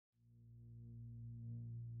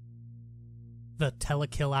The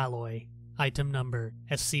Telekill alloy. Item number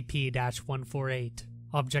SCP-148.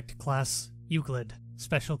 Object class Euclid.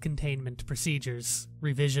 Special Containment Procedures.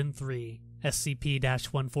 Revision 3.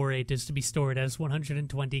 SCP-148 is to be stored as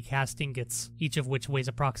 120 cast ingots, each of which weighs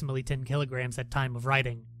approximately 10 kilograms at time of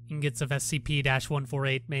writing. Ingots of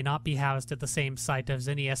SCP-148 may not be housed at the same site as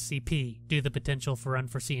any SCP, due to the potential for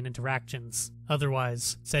unforeseen interactions.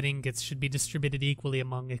 Otherwise, said ingots should be distributed equally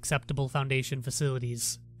among acceptable Foundation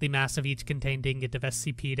facilities. The mass of each contained ingot of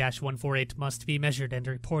SCP-148 must be measured and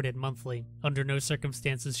reported monthly. Under no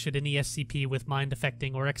circumstances should any SCP with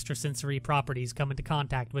mind-affecting or extrasensory properties come into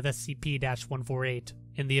contact with SCP-148.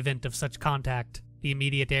 In the event of such contact, the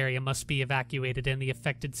immediate area must be evacuated and the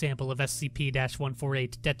affected sample of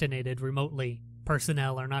SCP-148 detonated remotely.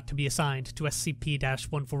 Personnel are not to be assigned to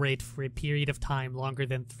SCP-148 for a period of time longer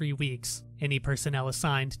than 3 weeks. Any personnel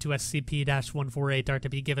assigned to SCP-148 are to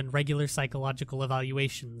be given regular psychological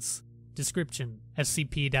evaluations. Description: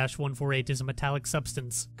 SCP-148 is a metallic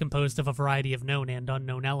substance composed of a variety of known and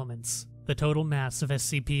unknown elements. The total mass of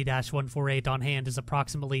SCP-148 on hand is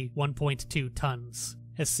approximately 1.2 tons.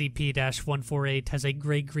 SCP-148 has a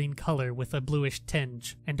gray-green color with a bluish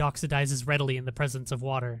tinge and oxidizes readily in the presence of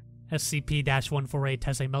water. SCP-148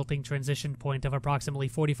 has a melting transition point of approximately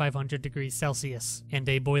 4,500 degrees Celsius and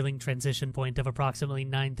a boiling transition point of approximately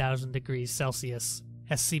 9,000 degrees Celsius.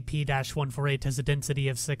 SCP-148 has a density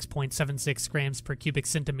of 6.76 grams per cubic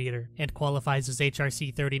centimeter and qualifies as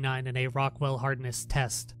HRC-39 in a Rockwell hardness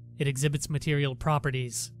test. It exhibits material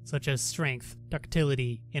properties such as strength,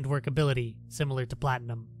 ductility, and workability similar to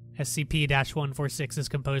platinum. SCP-146 is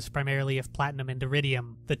composed primarily of platinum and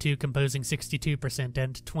iridium, the two composing 62%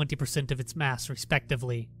 and 20% of its mass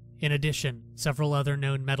respectively. In addition, several other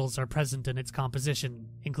known metals are present in its composition,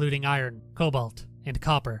 including iron, cobalt, and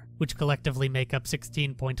copper, which collectively make up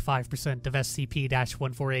 16.5% of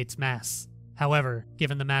SCP-148's mass. However,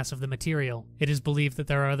 given the mass of the material, it is believed that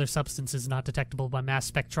there are other substances not detectable by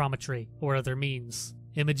mass spectrometry or other means.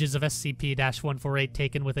 Images of SCP-148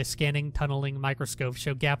 taken with a scanning tunneling microscope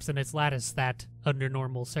show gaps in its lattice that, under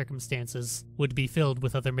normal circumstances, would be filled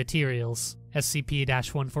with other materials.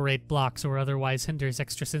 SCP-148 blocks or otherwise hinders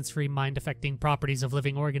extrasensory mind-affecting properties of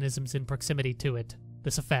living organisms in proximity to it.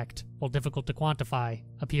 This effect, while difficult to quantify,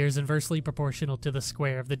 appears inversely proportional to the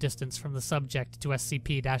square of the distance from the subject to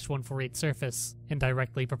SCP-148 surface, and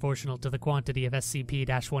directly proportional to the quantity of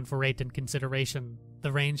SCP-148 in consideration.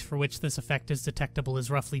 The range for which this effect is detectable is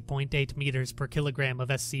roughly 0.8 meters per kilogram of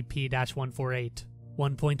SCP-148.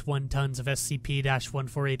 1.1 tons of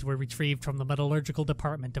SCP-148 were retrieved from the Metallurgical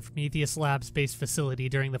Department of Prometheus Lab's base facility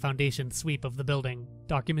during the Foundation sweep of the building.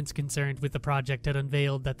 Documents concerned with the project had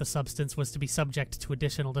unveiled that the substance was to be subject to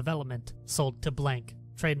additional development, sold to blank,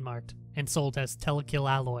 trademarked, and sold as Telekill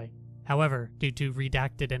alloy. However, due to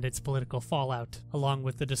Redacted and its political fallout, along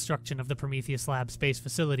with the destruction of the Prometheus Lab's base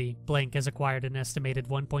facility, Blank has acquired an estimated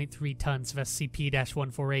 1.3 tons of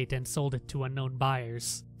SCP-148 and sold it to unknown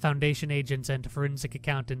buyers. Foundation agents and forensic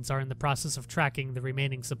accountants are in the process of tracking the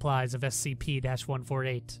remaining supplies of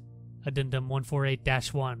SCP-148. Addendum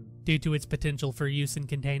 148-1. Due to its potential for use in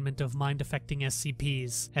containment of mind-affecting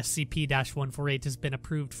SCPs, SCP-148 has been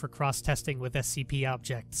approved for cross-testing with SCP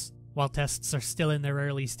objects. While tests are still in their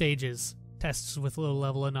early stages, tests with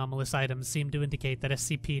low-level anomalous items seem to indicate that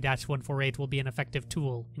SCP-148 will be an effective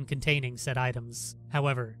tool in containing said items.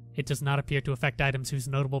 However, it does not appear to affect items whose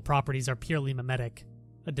notable properties are purely mimetic.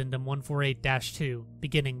 Addendum 148-2.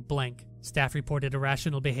 Beginning blank. Staff reported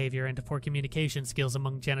irrational behavior and poor communication skills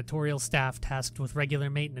among janitorial staff tasked with regular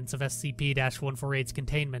maintenance of SCP-148's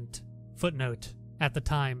containment. Footnote. At the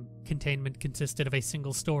time, containment consisted of a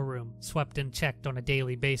single storeroom, swept and checked on a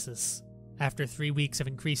daily basis. After 3 weeks of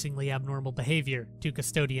increasingly abnormal behavior, 2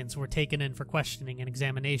 custodians were taken in for questioning and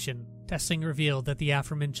examination. Testing revealed that the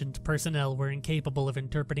aforementioned personnel were incapable of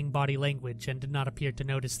interpreting body language and did not appear to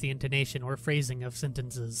notice the intonation or phrasing of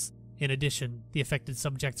sentences. In addition, the affected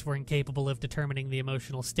subjects were incapable of determining the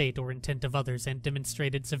emotional state or intent of others and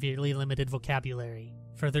demonstrated severely limited vocabulary.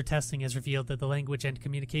 Further testing has revealed that the language and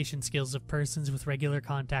communication skills of persons with regular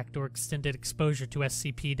contact or extended exposure to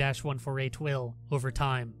SCP-148 will, over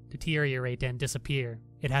time, deteriorate and disappear.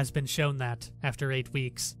 It has been shown that, after 8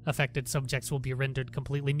 weeks, affected subjects will be rendered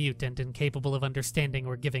completely mute and incapable of understanding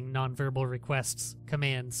or giving nonverbal requests,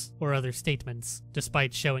 commands, or other statements,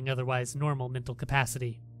 despite showing otherwise normal mental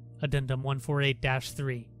capacity. Addendum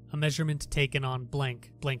 148-3. A measurement taken on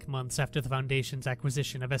blank months after the Foundation's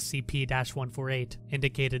acquisition of SCP-148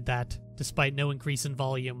 indicated that, despite no increase in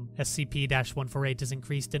volume, SCP-148 is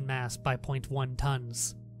increased in mass by 0.1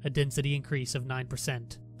 tons, a density increase of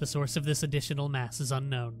 9%. The source of this additional mass is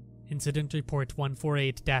unknown. Incident Report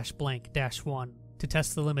 148-blank-1. To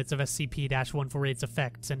test the limits of SCP-148's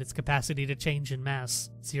effects and its capacity to change in mass,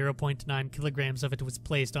 0.9 kilograms of it was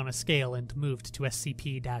placed on a scale and moved to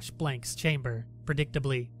SCP-blank's chamber.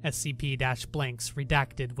 Predictably, SCP-blank's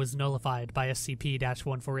redacted was nullified by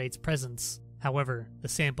SCP-148's presence. However, the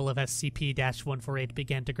sample of SCP-148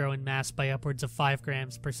 began to grow in mass by upwards of 5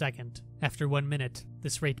 grams per second. After 1 minute,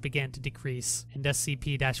 this rate began to decrease, and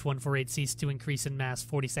SCP-148 ceased to increase in mass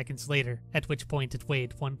 40 seconds later, at which point it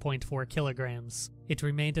weighed 1.4 kilograms. It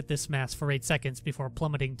remained at this mass for 8 seconds before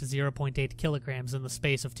plummeting to 0.8 kilograms in the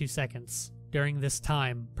space of 2 seconds. During this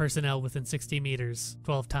time, personnel within 60 meters,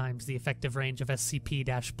 12 times the effective range of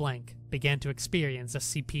SCP-blank, began to experience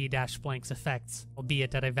SCP-blank's effects,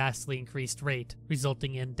 albeit at a vastly increased rate,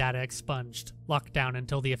 resulting in data expunged, locked down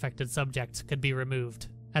until the affected subjects could be removed.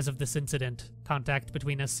 As of this incident, contact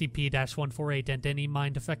between SCP-148 and any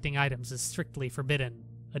mind-affecting items is strictly forbidden.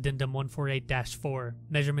 Addendum 148-4.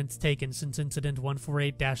 Measurements taken since Incident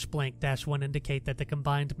 148-blank-1 indicate that the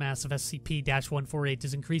combined mass of SCP-148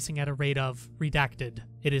 is increasing at a rate of redacted.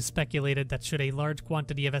 It is speculated that should a large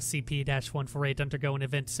quantity of SCP-148 undergo an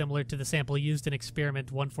event similar to the sample used in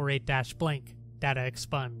Experiment 148-blank, data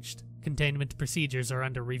expunged. Containment procedures are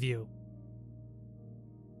under review.